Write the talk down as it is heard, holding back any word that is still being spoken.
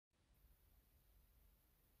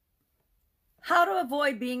How to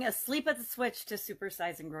avoid being asleep at the switch to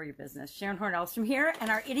supersize and grow your business. Sharon Horn-Elstrom here,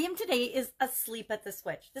 and our idiom today is asleep at the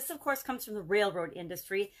switch. This, of course, comes from the railroad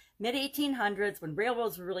industry, mid-1800s, when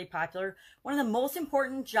railroads were really popular. One of the most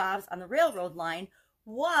important jobs on the railroad line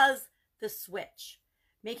was the switch,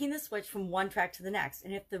 making the switch from one track to the next.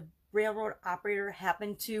 And if the railroad operator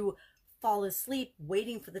happened to fall asleep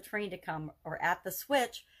waiting for the train to come or at the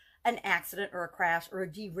switch, an accident or a crash or a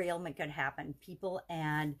derailment could happen. People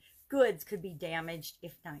and goods could be damaged,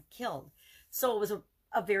 if not killed. So it was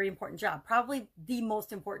a very important job, probably the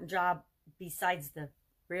most important job besides the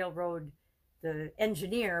railroad. The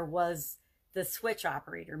engineer was the switch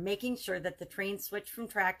operator, making sure that the train switched from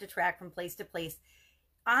track to track, from place to place,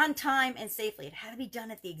 on time and safely. It had to be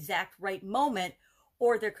done at the exact right moment,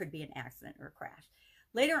 or there could be an accident or a crash.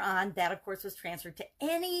 Later on, that of course was transferred to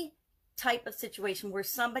any type of situation where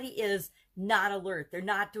somebody is not alert, they're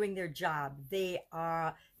not doing their job, they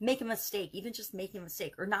make a mistake, even just making a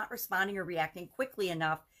mistake or not responding or reacting quickly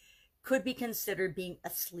enough could be considered being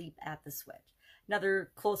asleep at the switch.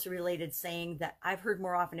 Another closely related saying that I've heard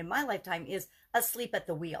more often in my lifetime is asleep at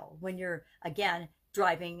the wheel, when you're, again,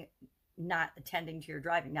 driving, not attending to your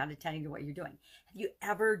driving, not attending to what you're doing. Have you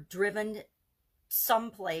ever driven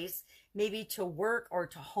someplace, maybe to work or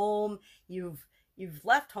to home? You've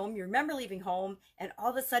left home, you remember leaving home, and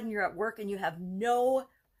all of a sudden you're at work and you have no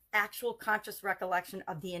actual conscious recollection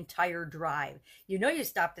of the entire drive. You know you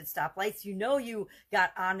stopped at stoplights, you know you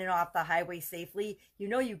got on and off the highway safely, you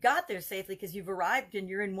know you got there safely because you've arrived and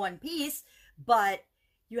you're in one piece, but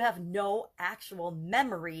you have no actual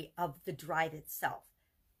memory of the drive itself.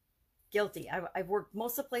 Guilty. I've worked,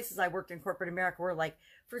 most of the places I worked in corporate America were like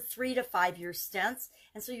for 3 to 5 year stints.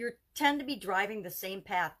 And so you tend to be driving the same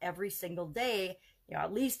path every single day,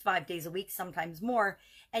 at least 5 days a week, sometimes more.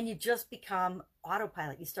 And you just become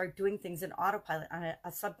autopilot. You start doing things in autopilot on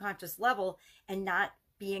a subconscious level and not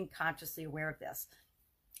being consciously aware of this.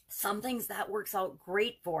 Some things that works out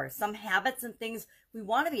great for, some habits and things we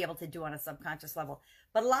want to be able to do on a subconscious level.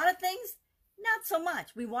 But a lot of things, not so much.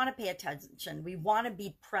 We want to pay attention. We want to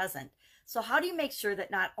be present. So how do you make sure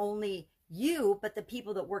that not only you, but the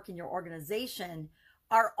people that work in your organization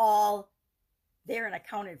are all there and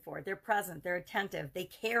accounted for? They're present, they're attentive, they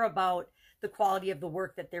care about the quality of the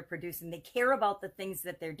work that they're producing, they care about the things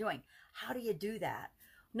that they're doing. How do you do that?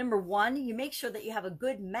 Number one, you make sure that you have a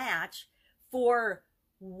good match for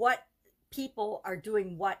what people are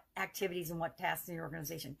doing, what activities and what tasks in your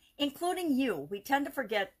organization, including you. We tend to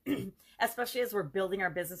forget, especially as we're building our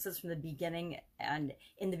businesses from the beginning and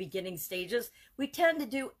in the beginning stages, we tend to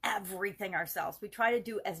do everything ourselves. We try to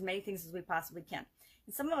do as many things as we possibly can.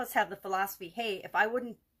 And some of us have the philosophy, hey, if I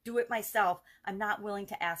wouldn't do it myself, I'm not willing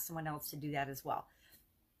to ask someone else to do that as well.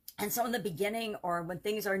 And so in the beginning, or when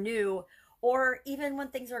things are new, or even when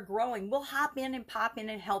things are growing, we'll hop in and pop in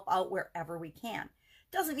and help out wherever we can.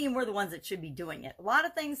 Doesn't mean we're the ones that should be doing it. A lot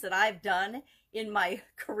of things that I've done in my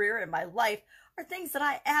career, in my life, are things that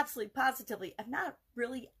I absolutely positively am not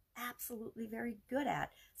really absolutely very good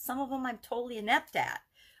at. Some of them I'm totally inept at.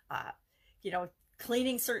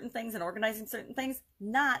 Cleaning certain things and organizing certain things,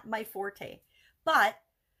 not my forte. But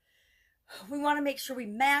we want to make sure we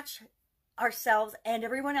match ourselves and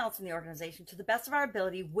everyone else in the organization to the best of our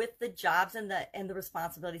ability with the jobs and the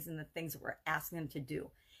responsibilities and the things that we're asking them to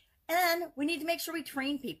do. And we need to make sure we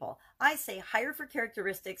train people. I say hire for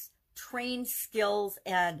characteristics, train skills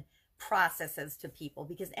and processes to people,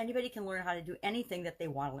 because anybody can learn how to do anything that they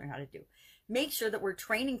want to learn how to do. Make sure that we're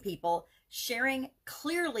training people, sharing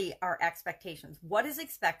clearly our expectations. What is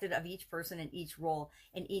expected of each person in each role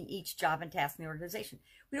and in each job and task in the organization.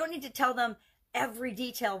 We don't need to tell them every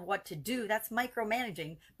detail of what to do. That's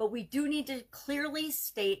micromanaging. But we do need to clearly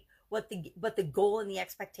state what the goal and the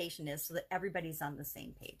expectation is so that everybody's on the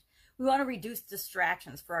same page. We want to reduce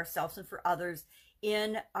distractions for ourselves and for others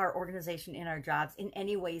in our organization, in our jobs, in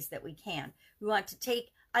any ways that we can. We want to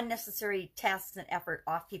take unnecessary tasks and effort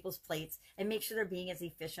off people's plates and make sure they're being as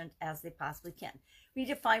efficient as they possibly can. We need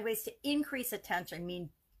to find ways to increase attention,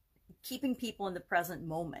 keeping people in the present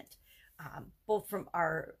moment, both from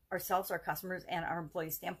ourselves, our customers, and our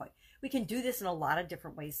employees' standpoint. We can do this in a lot of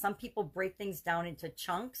different ways. Some people break things down into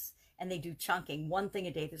chunks and they do chunking, one thing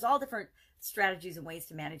a day. There's all different strategies and ways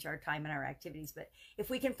to manage our time and our activities. But if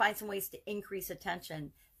we can find some ways to increase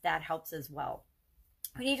attention, that helps as well.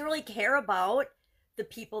 We need to really care about the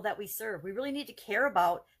people that we serve. We really need to care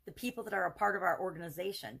about the people that are a part of our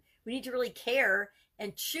organization. We need to really care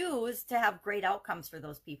and choose to have great outcomes for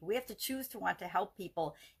those people. We have to choose to want to help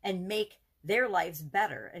people and make their lives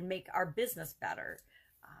better and make our business better.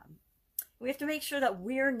 We have to make sure that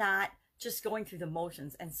we're not just going through the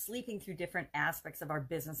motions and sleeping through different aspects of our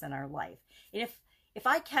business and our life. And if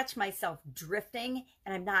I catch myself drifting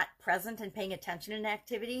and I'm not present and paying attention in an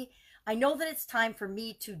activity, I know that it's time for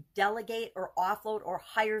me to delegate or offload or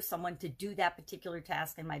hire someone to do that particular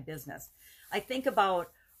task in my business. I think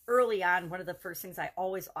about early on, one of the first things I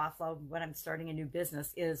always offload when I'm starting a new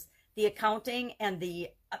business is the accounting and the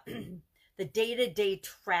the day-to-day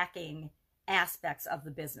tracking aspects of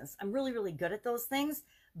the business. I'm really, really good at those things,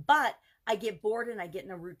 but I get bored and I get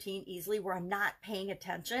in a routine easily where I'm not paying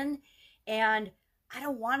attention, and I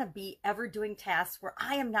don't want to be ever doing tasks where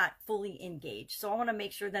I am not fully engaged. So I want to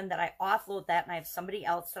make sure then that I offload that and I have somebody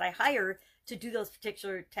else that I hire to do those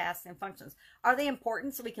particular tasks and functions. Are they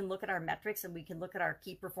important so we can look at our metrics and we can look at our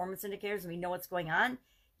key performance indicators and we know what's going on?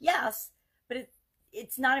 Yes, but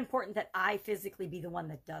it's not important that I physically be the one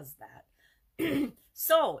that does that.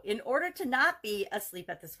 So in order to not be asleep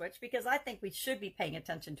at the switch, because I think we should be paying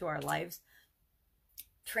attention to our lives,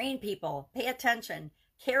 train people, pay attention,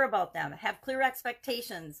 care about them, have clear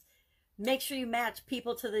expectations, make sure you match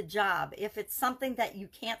people to the job. If it's something that you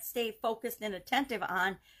can't stay focused and attentive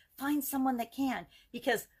on, find someone that can,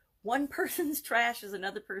 because one person's trash is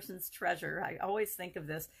another person's treasure. I always think of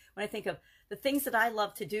this when I think of the things that I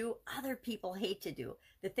love to do, other people hate to do.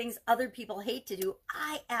 The things other people hate to do,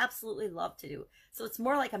 I absolutely love to do. So it's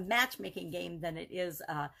more like a matchmaking game than it is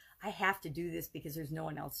I have to do this because there's no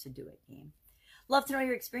one else to do it game. Love to know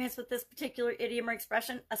your experience with this particular idiom or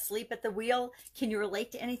expression, asleep at the wheel. Can you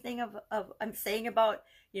relate to anything of I'm saying about,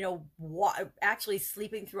 actually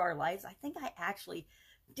sleeping through our lives? I think I actually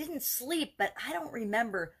didn't sleep, but I don't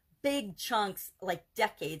remember big chunks, like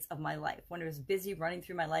decades of my life when I was busy running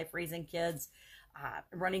through my life, raising kids,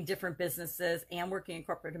 running different businesses, and working in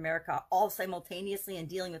corporate America, all simultaneously, and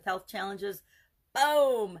dealing with health challenges.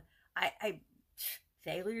 Boom! I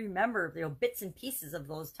vaguely remember, bits and pieces of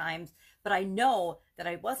those times, but I know that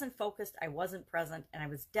I wasn't focused, I wasn't present, and I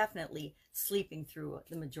was definitely sleeping through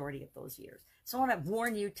the majority of those years. So I want to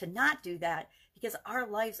warn you to not do that, because our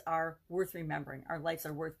lives are worth remembering. Our lives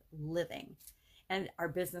are worth living. And our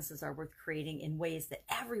businesses are worth creating in ways that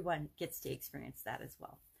everyone gets to experience that as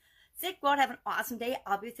well. So go out, have an awesome day.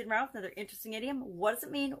 I'll be with you tomorrow with another interesting idiom. What does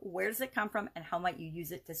it mean? Where does it come from? And how might you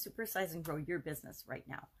use it to supersize and grow your business right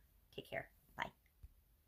now? Take care.